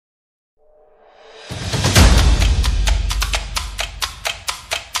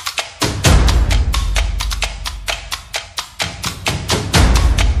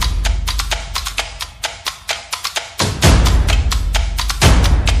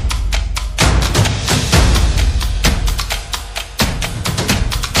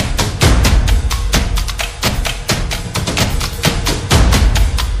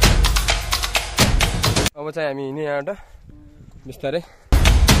चाहिँ हामी हिँड्ने यहाँबाट बिस्तारै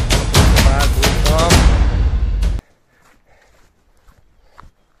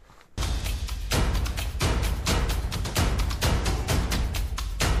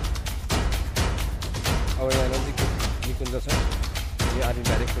अब यहाँ नजिक निकुञ्ज छ यो आर्मी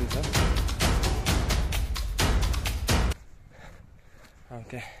ब्यारेक पनि छ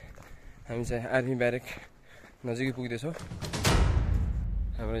ओके हामी चाहिँ आर्मी ब्यारेक नजिकै पुग्दैछौँ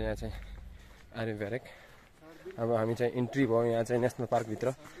हाम्रो यहाँ चाहिँ आर्मी ब्यारेक अब हामी चाहिँ इन्ट्री भयो यहाँ चाहिँ नेसनल पार्कभित्र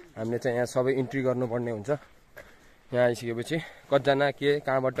हामीले चाहिँ यहाँ सबै इन्ट्री गर्नुपर्ने हुन्छ यहाँ आइसकेपछि कतिजना के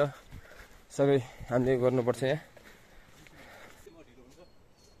कहाँबाट सबै हामीले गर्नुपर्छ यहाँ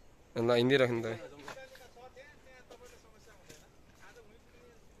ल हिँडिराख्नु त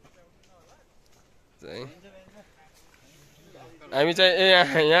हामी चाहिँ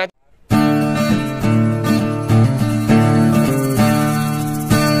यहाँ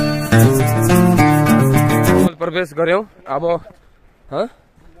प्रवेश गर्यौं अब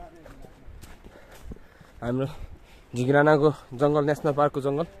हाम्रो झिग्रानाको जंगल नेशनल पार्कको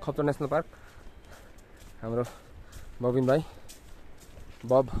जंगल खप्तड नेशनल पार्क हाम्रो बबिन भाइ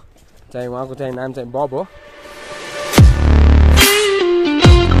बब चाहिँ उहाँको चाहिँ नाम चाहिँ बब हो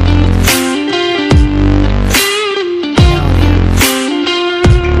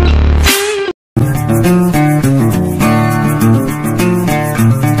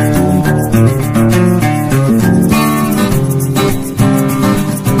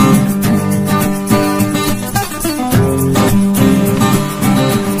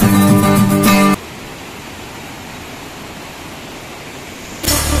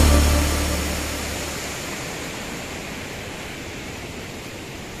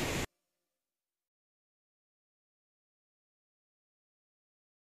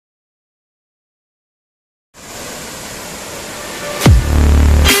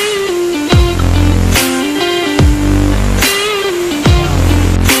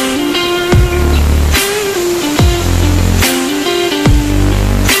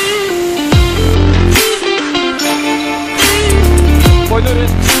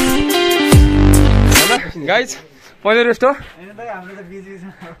गाइज पहिलो रेस्ट हो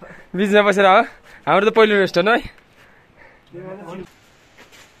बिचमा बसेर हो हाम्रो त पहिलो रेस्ट हो है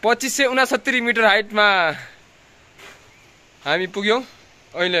 2569 मिटर हाइटमा हामी पुग्यौं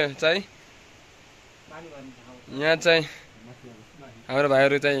अहिले चाहिँ यहाँ चाहिँ हाम्रो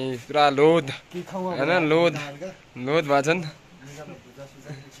भाइहरू चाहिँ पुरा लोड हैन लोड भएछन्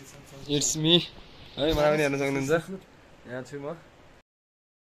इट्स मी है मलाई पनि हेर्न सक्नुहुन्छ यहाँ छु म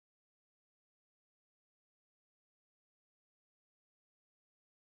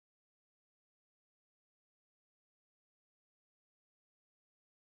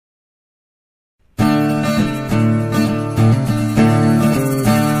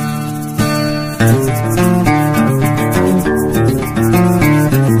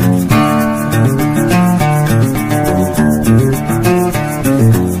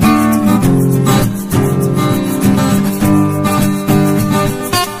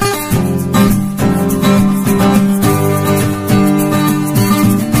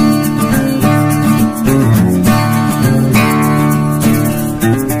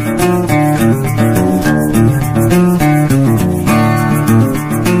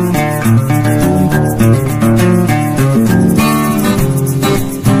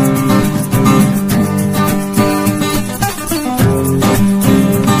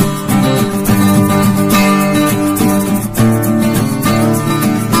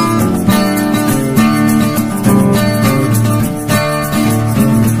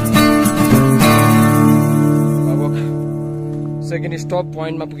सेकेन्ड स्टप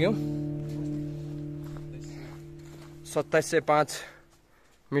पोइन्टमा पुग्यौं 2705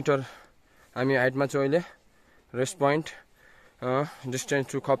 मिटर हामी हाइटमा छौं अहिले rest point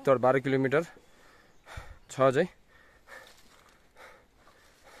distance to Khaptad 12 kilometre छ अझै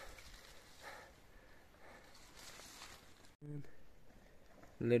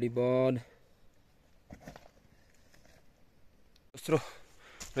लेडी बर्ड दोस्रो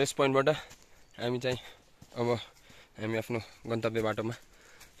रेस्ट पोइन्टबाट हामी चाहिँ अब हामी आफ्नो गन्तव्य बाटोमा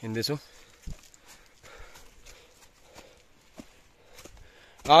हिँड्दैछौं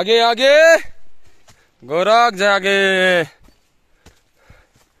आगे आगे गोरख जागे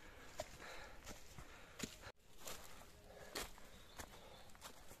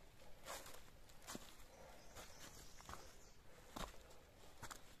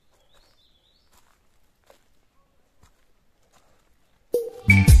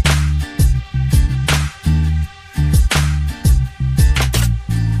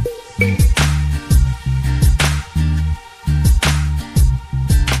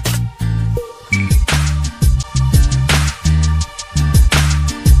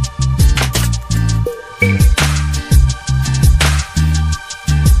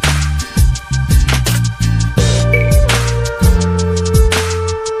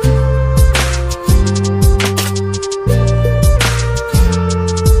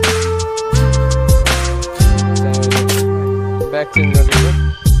चेन्ज गरिदिनु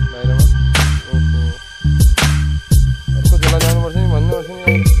बाहिरमा। अर्को झोला जानुपर्छ नि भन्नुपर्छ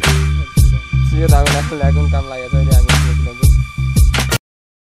नि। सियो धागो ल्याएको काम लागेको छ अहिले हामी निस्किन्छौँ।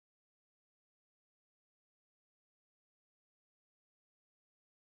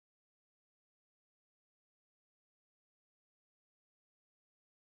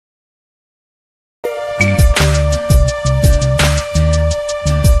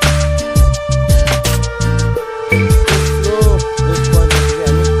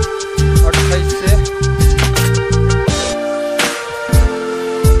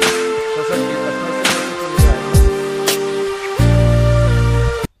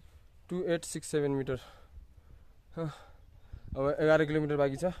 Two 867 metre. अब 11 किलोमिटर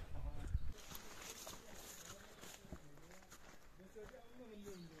बाँकी छ।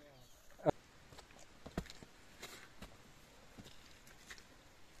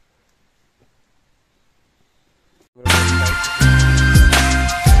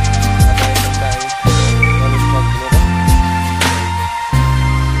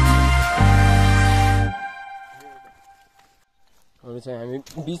 चाहिँ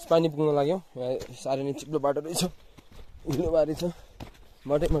हामी बीच पानी पुग्न लाग्यौँ। यहाँ साह्रै नै चिप्लो बाटो रहेछ, हिलो बारी छ,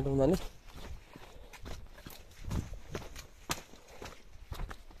 मटै मटो हुनाले।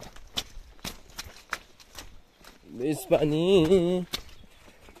 बीच पानी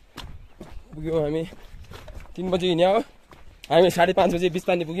पुग्यौँ हामी। 3 बजी हिँड्यो हो, हामी 5:30 बजे बीच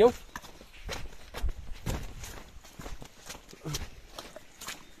पानी पुग्यौँ।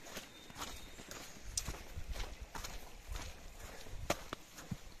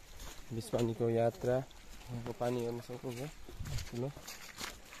 बीच पानी को यात्रा को पानी हेर्न सक्नुहुन्छ ठुलो।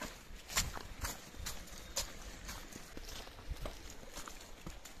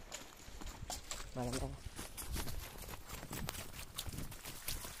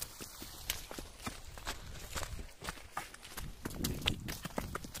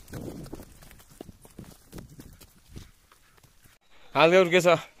 हालगौर के छ?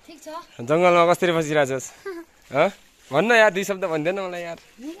 ठीक छ। जंगलमा कसरी बसिरहेछस्? भन्न यार 2 शब्द भन्दैन मलाई यार।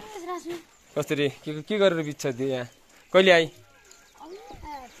 कसरी के गरेर बित्छ यहाँ? कहिले आई?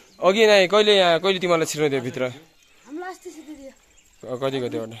 अघि नै कहिले यहाँ कहिले तिमीलाई छिर्नु दियो भित्र? कति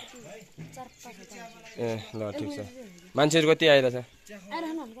कतिवटा? ए ल ठिक छ। मान्छेहरू कति आइरहेछ?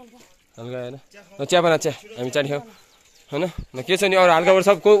 हल्का आएन? चिया बना चिया हामी चाँडी खाउँ होइन? के छ नि अरू हल्काबाट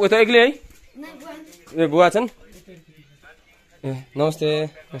सब को त एक्लै है? ए बुवा छन्? ए नमस्ते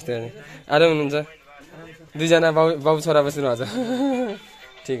नमस्ते। आराम हुनुहुन्छ? 2 जना बाबु छोरा बस्नु भएको छ।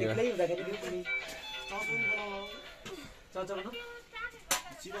 ठिक हो।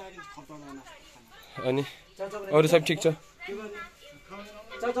 अनि अरू सब ठिक छ?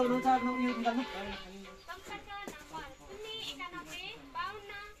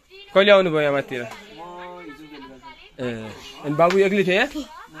 कहिले आउनु भयो यहाँ माथितिर? ए अनि बाबु एक्लै थियो यहाँ?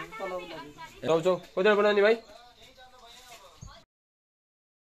 चौचौ कतिवटा बनाउने भाइ?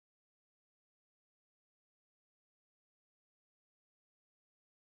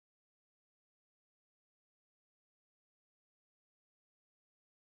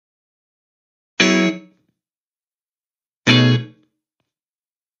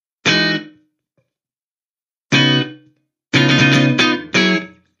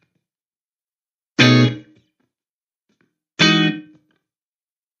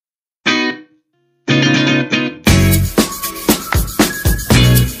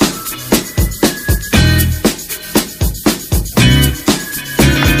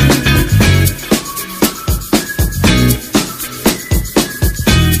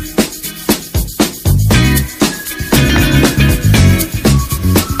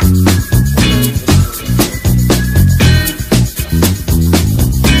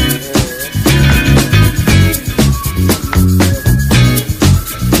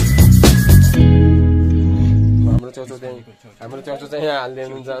 हाम्रो चौचो चाहिँ यहाँ हाल्दै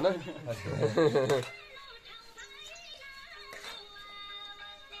हुनुहुन्छ होइन?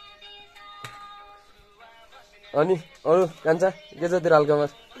 अनि अरू कान्छा के छ तेरो हालखबर?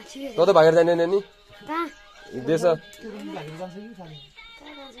 त त भागेर जाने नि देश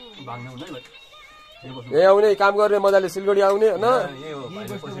ए आउने काम गर्ने मजाले सिलगढी आउने होइन?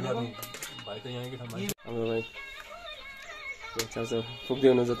 हाम्रो भाइ पुग्दै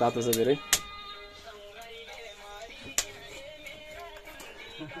हुनुहुन्छ, तातो छ धेरै।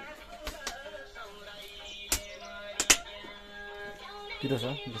 किरो छ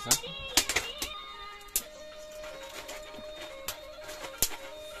मिठो छ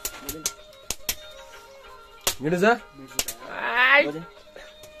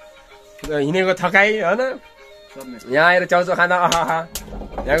हिँडेको थकाइ होइन? यहाँ आएर चाउचाउ खाँदा आहा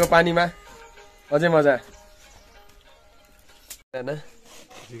यहाँको पानीमा अझै मजा। हैन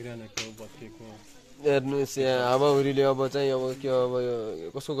जिग्रानाको बत्तीको हेर्नुस् यहाँ हावाहुरीले अब चाहिँ अब के अब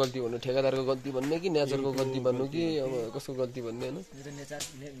कसको गल्ती भन्नु ठेकादारको गल्ती भन्ने कि नेचरको गल्ती भन्नु कि अब कसको गल्ती भन्ने हैन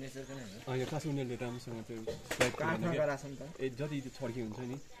यो खास उनीहरूले राम्रोसँग चाहिँ जति छड्के हुन्छ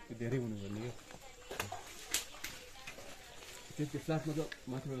नि त्यो धेरै हुनुपर्ने क्या त्यो फ्ल्याटमा त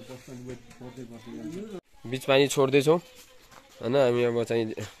माथिबाट बस्छ नि वेट बढ्दै बस्दै बीच पानी छोड्दैछौँ हैन हामी अब चाहिँ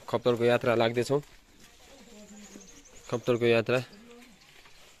खप्तडको यात्रा लाग्दैछौँ खप्तडको यात्रा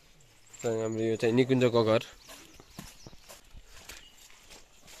हाम्रो यो चाहिँ निकुञ्जको घर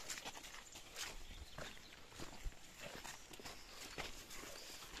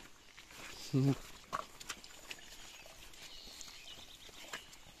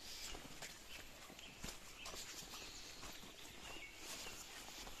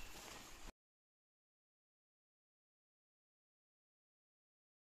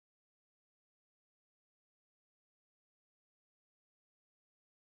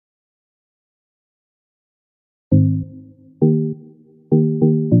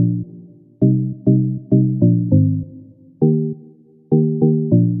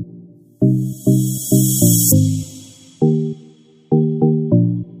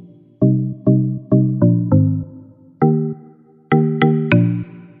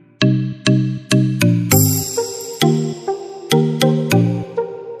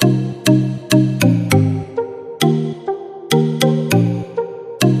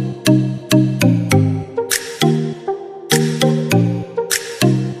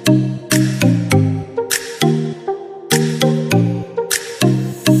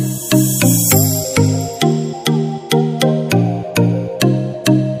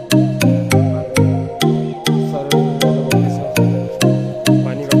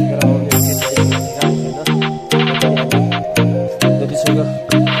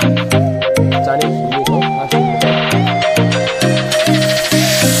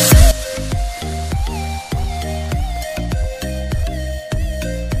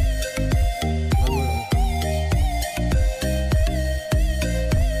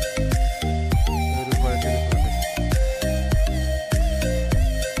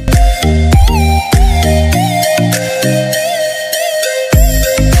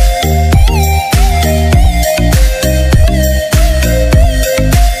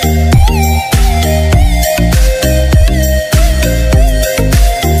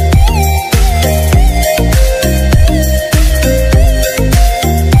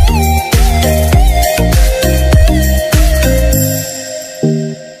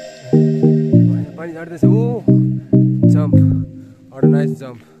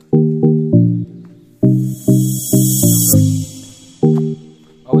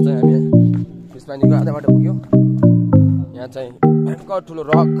पानीको आधा बाटो पुग्यो यहाँ चाहिँ भयङ्कर ठुलो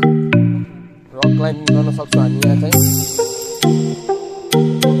रक क्लाइम्बिङ गर्न सक्छौँ हामी यहाँ चाहिँ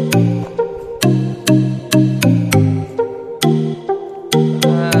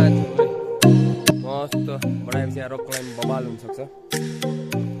मस्त बढाएपछि यहाँ रक क्लाइम्ब बबाल हुनसक्छ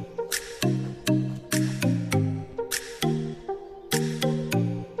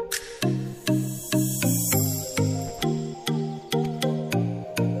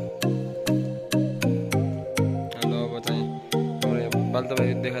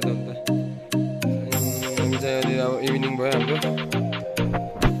देखा त अन्त हामी चाहिँ अहिले अब इभिनिङ भयो हाम्रो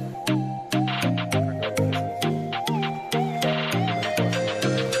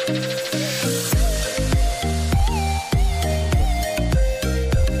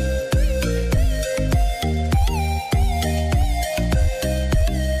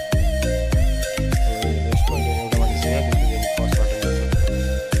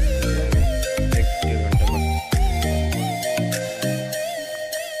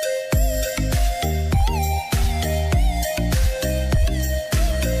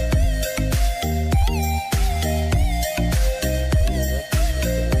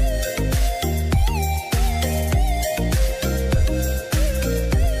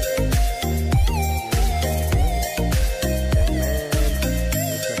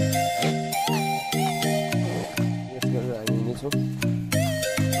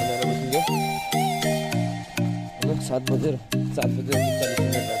सात बजे 40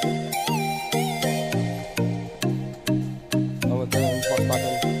 मिनट लाग्यो अब चाहिँ हामी फर्स्ट बाटो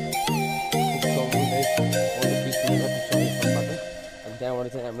पुग्छौँ 20 मिनट पुग्छौँ फर्स्ट बाटो अनि त्यहाँबाट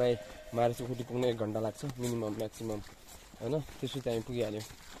चाहिँ हामीलाई मारुचुकुटी पुग्न 1 घन्टा लाग्छ मिनिमम म्याक्सिमम हैन त्यसपछि चाहिँ हामी पुगिहाल्यौँ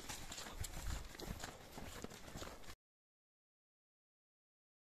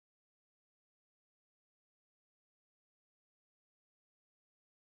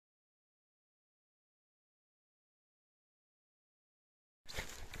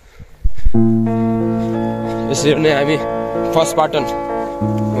यसरी नै हामी फर्स्ट पाटन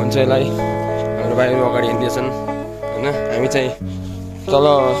भन्छ यसलाई। हाम्रो भाइहरू अगाडि हिँड्दैछन् होइन। हामी चाहिँ तल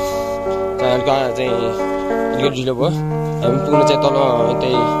हल्का चाहिँ अलिकति ढिलो भयो। हामी पुग्नु चाहिँ तल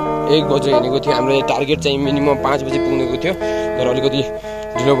त्यही 1 बजे हिँडेको थियो। हाम्रो टार्गेट चाहिँ मिनिमम 5 बजे पुग्नेको थियो, तर अलिकति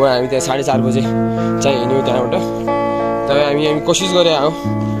ढिलो भयो। हामी त्यहाँ 4:30 बजे चाहिँ हिँड्यौँ त्यहाँबाट। तर हामी कोसिस गरेर आयौँ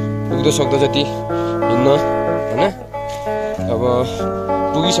पुग्दो सक्दो जति हिँड्न होइन। अब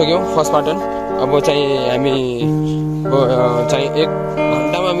पुगिसक्यौँ फर्स्ट पाटन। अब चाहिँ हामी चाहिँ 1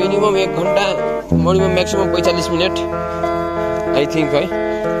 घन्टामा मिनिमम 1 घन्टा minimum maximum 45 minute I think है।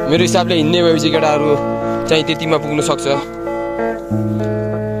 मेरो हिसाबले हिँड्ने भएपछि केटाहरू चाहिँ त्यतिमा पुग्न सक्छ।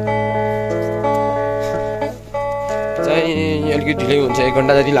 चाहिँ अलिकति ढिलै हुन्छ, 1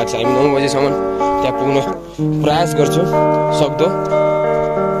 घन्टा जति लाग्छ। हामी 9 बजीसम्म त्यहाँ पुग्न प्रयास गर्छौँ सक्दो।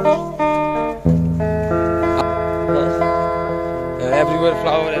 एभ्रिवेयर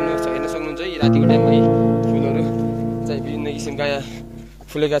फ्लावर हेर्नु सक्नुहुन्छ। यी रातिको टाइममा फुलहरू चाहिँ विभिन्न किसिमका यहाँ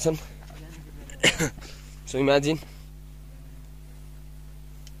फुलेका छन्। सो इमेजिन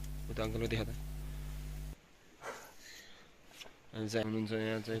उता अङ्कलको देखाउँदा हामी चाहिँ हुनुहुन्छ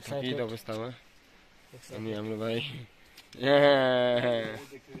यहाँ चाहिँ थकित अवस्थामा। अनि हाम्रो भाइ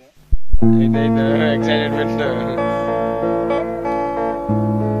एक्साइटेडमेन्ट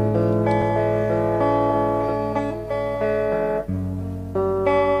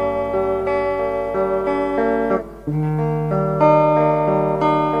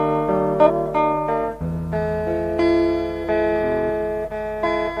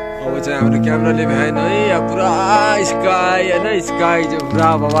हाम्रो क्यामेराले भ्याएन है। अब पुरा स्काई होइन, स्काई चाहिँ पुरा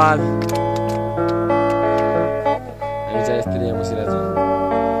बवाल। हामी चाहिँ यस्तै यहाँ बसिरहेको छौँ।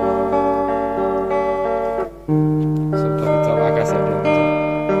 आकाश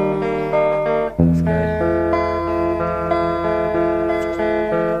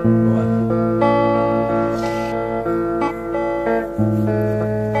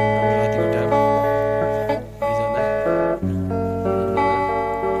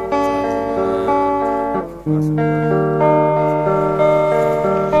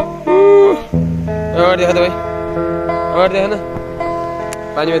देखा भाइ अगाडि देखा न,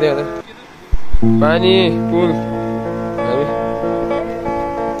 पानीमा देखा त पानी पुल। हामी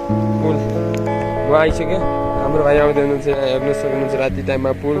पुल आइसक्यो। हाम्रो भाइ आउँदै हुनुहुन्छ, हेर्नु सक्नुहुन्छ राति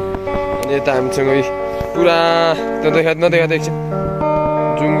टाइममा पुल। अनि यता हामीसँग पुरा नदेखा त एकछिन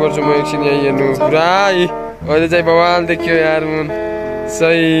जुम गर्छु म एकछिन। यहाँ हेर्नु पुरा अहिले चाहिँ बवाल देखियो यार मुन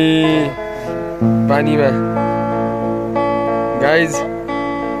सही पानीमा। गाइज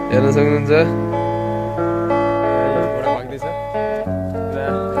हेर्न सक्नुहुन्छ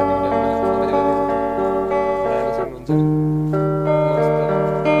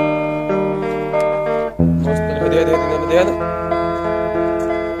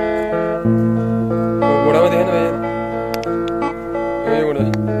घोडामा देखेन भाइ घोडा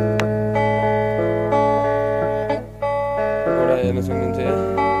हेर्न सक्नुहुन्छ। यहाँ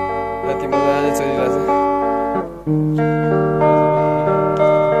राति मजाले चलिरहेछ।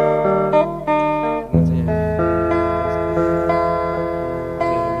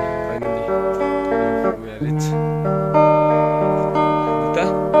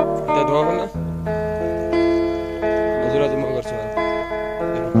 हजुर हजुर म गर्छु।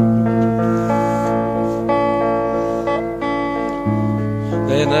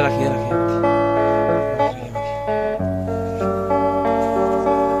 राखेँ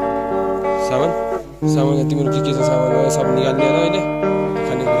सामान तिम्रो के छ सामान सब निकाल्ने होइन अहिले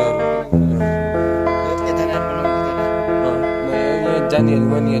खानेकुराहरू जाने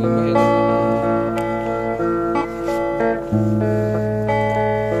म निहाल्नु